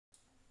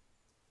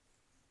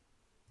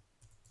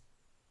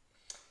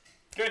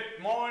Good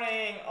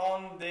morning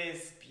on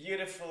this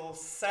beautiful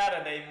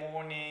Saturday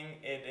morning.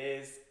 It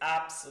is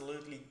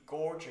absolutely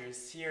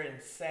gorgeous here in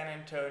San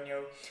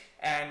Antonio,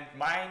 and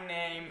my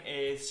name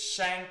is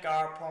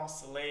Shankar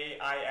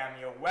Poncelet. I am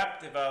your web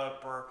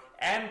developer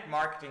and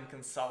marketing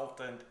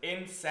consultant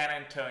in San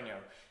Antonio.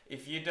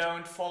 If you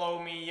don't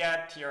follow me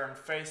yet here on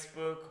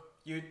Facebook,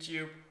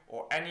 YouTube,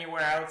 or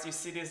anywhere else you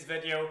see this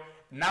video,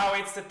 now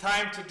it's the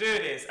time to do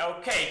this.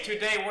 Okay,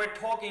 today we're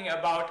talking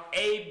about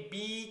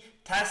A/B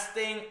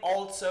testing,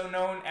 also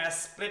known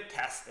as split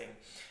testing.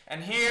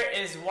 And here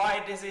is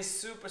why this is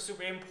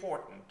super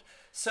important.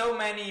 So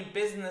many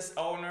business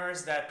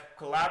owners that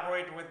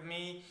collaborate with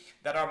me,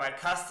 that are my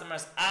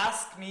customers,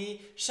 ask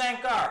me,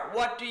 Shankar,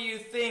 what do you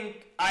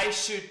think I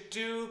should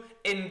do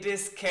in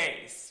this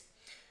case?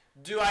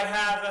 Do I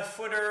have a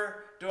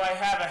footer? Do I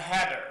have a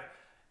header?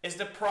 Is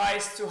the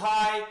price too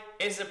high?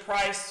 Is the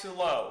price too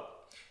low?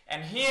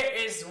 And here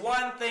is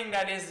one thing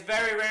that is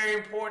very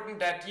important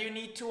that you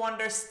need to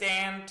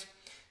understand.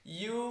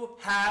 You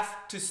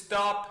have to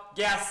stop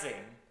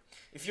guessing.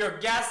 If you're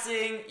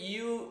guessing,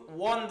 you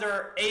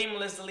wander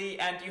aimlessly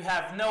and you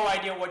have no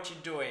idea what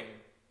you're doing.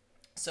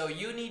 So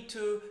you need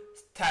to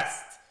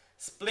test,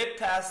 split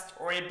test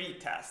or A/B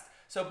test.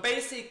 So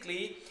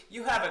basically,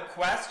 you have a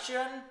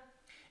question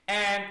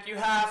and you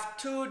have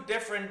two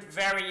different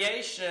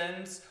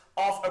variations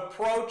of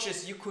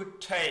approaches you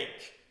could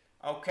take.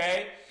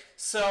 Okay,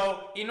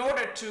 so in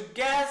order to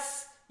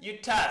guess, you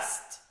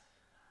test.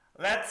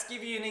 Let's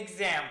give you an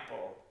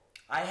example.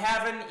 I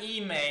have an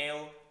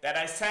email that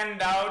I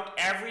send out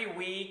every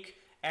week,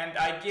 and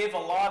I give a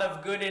lot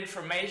of good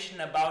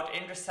information about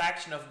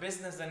intersection of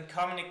business and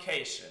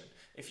communication.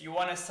 If you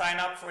want to sign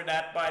up for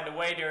that, by the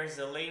way, there's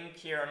a link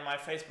here on my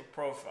Facebook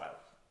profile.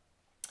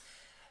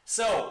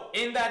 So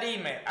in that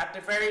email, at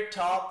the very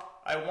top,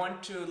 I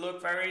want to look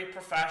very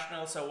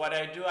professional, so what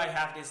I do, I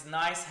have this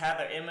nice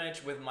header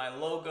image with my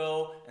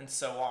logo and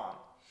so on.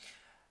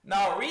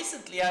 Now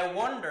recently I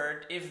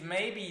wondered if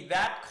maybe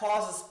that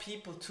causes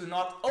people to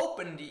not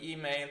open the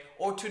email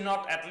or to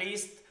not at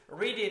least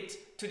read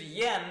it to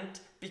the end,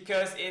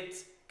 because it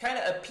kind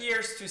of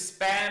appears too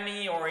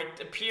spammy or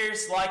it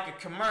appears like a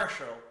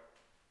commercial.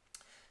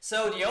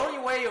 So the only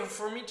way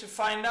for me to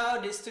find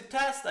out is to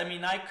test. I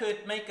mean, I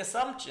could make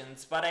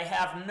assumptions, but I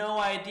have no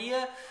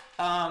idea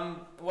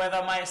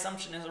whether my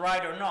assumption is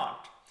right or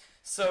not.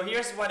 So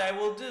here's what I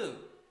will do.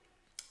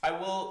 I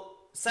will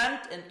send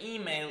an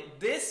email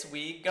this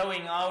week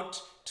going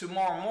out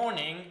tomorrow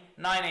morning,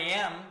 9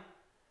 a.m.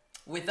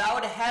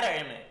 without a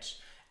header image.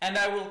 And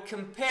I will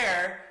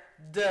compare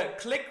the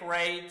click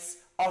rates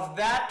of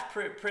that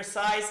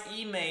precise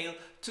email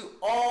to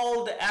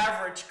all the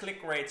average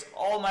click rates,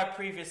 all my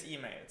previous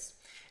emails.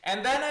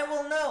 And then I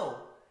will know.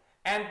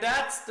 And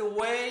that's the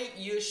way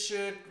you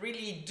should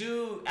really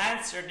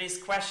answer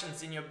these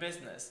questions in your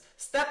business.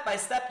 Step by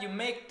step, you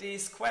make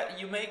these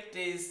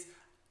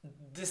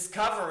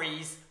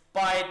discoveries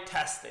by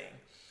testing.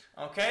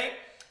 Okay?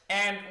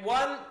 And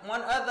one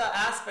other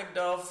aspect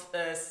of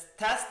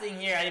testing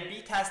here,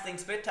 A/B testing,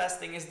 split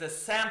testing, is the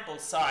sample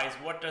size.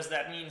 What does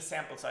that mean,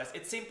 sample size?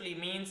 It simply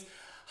means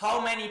how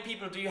many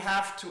people do you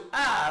have to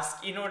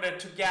ask in order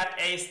to get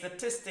a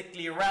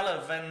statistically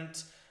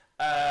relevant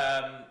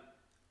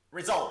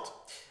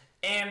result.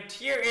 And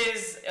here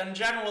is, in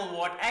general,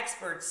 what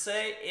experts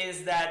say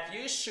is that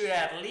you should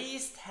at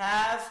least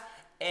have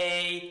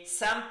a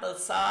sample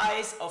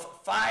size of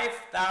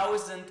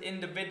 5,000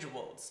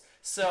 individuals.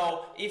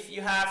 So if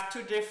you have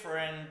two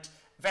different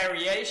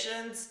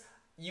variations,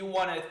 you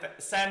want to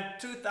send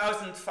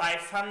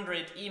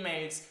 2,500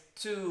 emails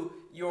to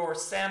your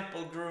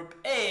sample group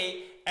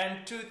A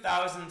and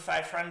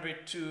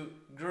 2,500 to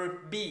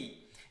group B.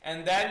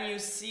 And then you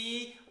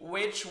see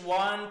which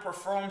one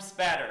performs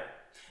better.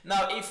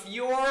 Now, if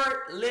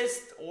your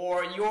list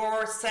or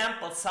your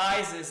sample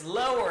size is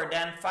lower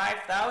than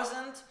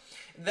 5,000,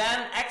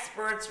 then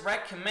experts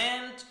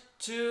recommend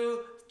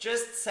to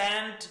just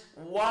send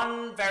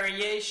one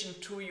variation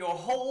to your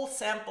whole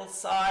sample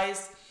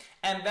size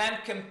and then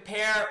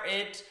compare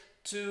it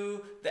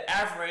to the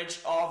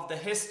average of the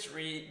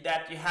history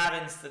that you have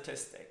in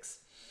statistics.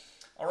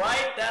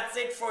 Alright, that's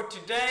it for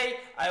today.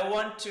 I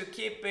want to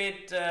keep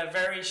it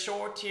very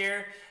short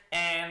here,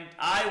 and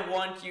I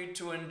want you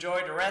to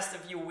enjoy the rest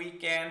of your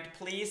weekend.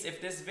 Please, if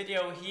this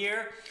video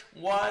here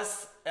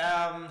was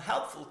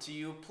helpful to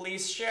you,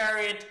 please share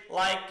it,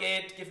 like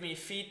it, give me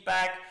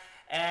feedback,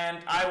 and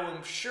I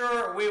am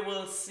sure we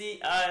will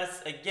see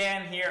us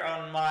again here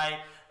on my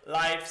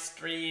live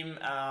stream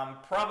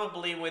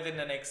probably within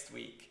the next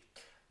week.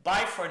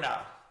 Bye for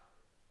now.